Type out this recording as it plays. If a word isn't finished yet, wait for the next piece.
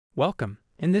Welcome!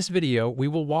 In this video, we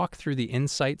will walk through the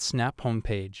In-Sight SnAPP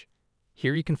homepage.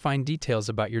 Here you can find details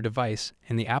about your device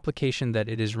and the application that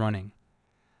it is running.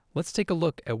 Let's take a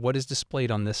look at what is displayed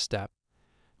on this step.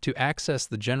 To access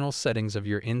the general settings of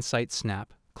your In-Sight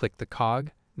SnAPP, click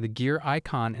the gear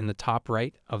icon in the top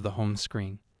right of the home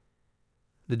screen.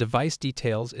 The device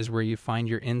details is where you find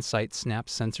your In-Sight SnAPP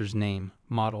sensor's name,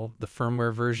 model, the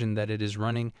firmware version that it is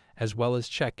running, as well as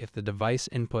check if the device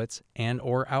inputs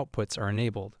and/or outputs are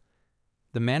enabled.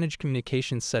 The Manage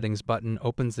Communications Settings button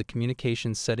opens the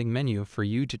Communications Setting menu for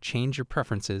you to change your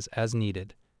preferences as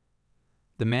needed.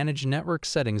 The Manage Network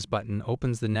Settings button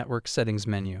opens the Network Settings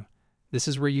menu. This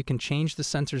is where you can change the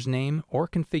sensor's name or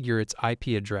configure its IP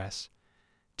address.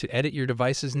 To edit your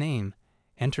device's name,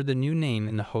 enter the new name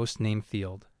in the host name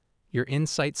field. Your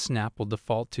In-Sight SnAPP will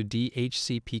default to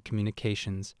DHCP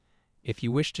communications. If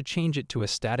you wish to change it to a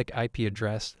static IP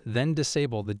address, then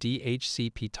disable the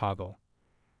DHCP toggle.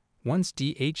 Once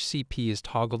DHCP is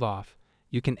toggled off,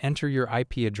 you can enter your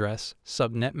IP address,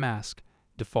 subnet mask,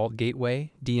 default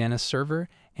gateway, DNS server,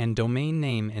 and domain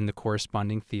name in the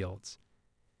corresponding fields.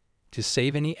 To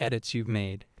save any edits you've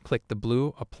made, click the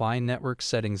blue Apply Network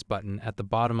Settings button at the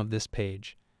bottom of this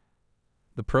page.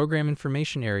 The Program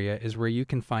Information area is where you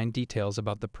can find details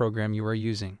about the program you are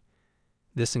using.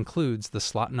 This includes the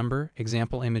slot number,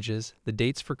 example images, the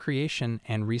dates for creation,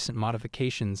 and recent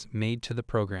modifications made to the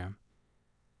program.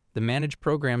 The Manage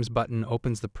Programs button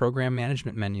opens the Program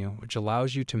Management menu, which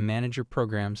allows you to manage your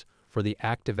programs for the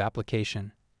active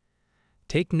application.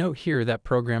 Take note here that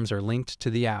programs are linked to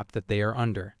the app that they are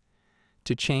under.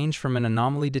 To change from an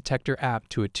Anomaly Detector app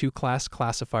to a two-class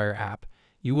Classifier app,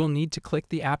 you will need to click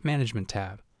the App Management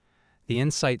tab. The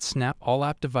In-Sight SnAPP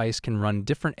All-App device can run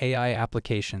different AI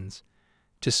applications.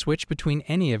 To switch between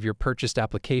any of your purchased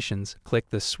applications, click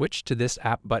the Switch to this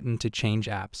app button to change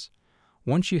apps.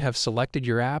 Once you have selected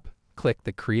your app, click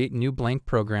the Create New Blank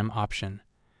Program option.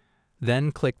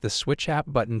 Then click the Switch App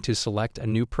button to select a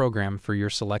new program for your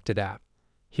selected app.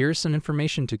 Here's some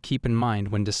information to keep in mind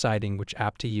when deciding which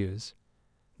app to use.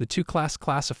 The two-class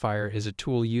classifier is a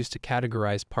tool used to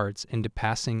categorize parts into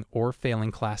passing or failing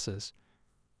classes.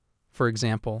 For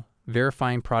example,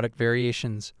 verifying product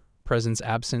variations,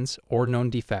 presence-absence, or known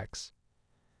defects.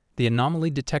 The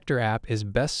Anomaly Detector app is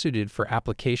best suited for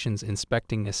applications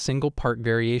inspecting a single part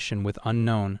variation with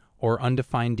unknown or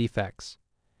undefined defects.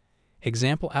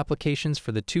 Example applications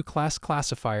for the two-class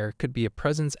classifier could be a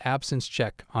presence-absence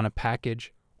check on a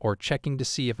package or checking to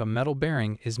see if a metal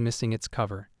bearing is missing its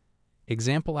cover.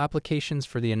 Example applications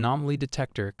for the Anomaly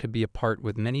Detector could be a part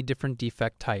with many different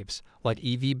defect types, like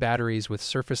EV batteries with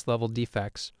surface-level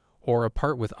defects, or a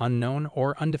part with unknown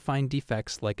or undefined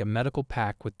defects like a medical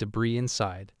pack with debris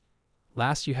inside.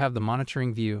 Last, you have the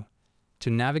monitoring view. To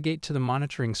navigate to the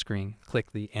monitoring screen,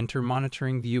 click the Enter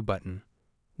Monitoring View button.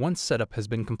 Once setup has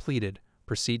been completed,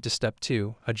 proceed to Step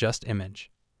 2, Adjust Image.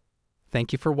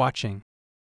 Thank you for watching.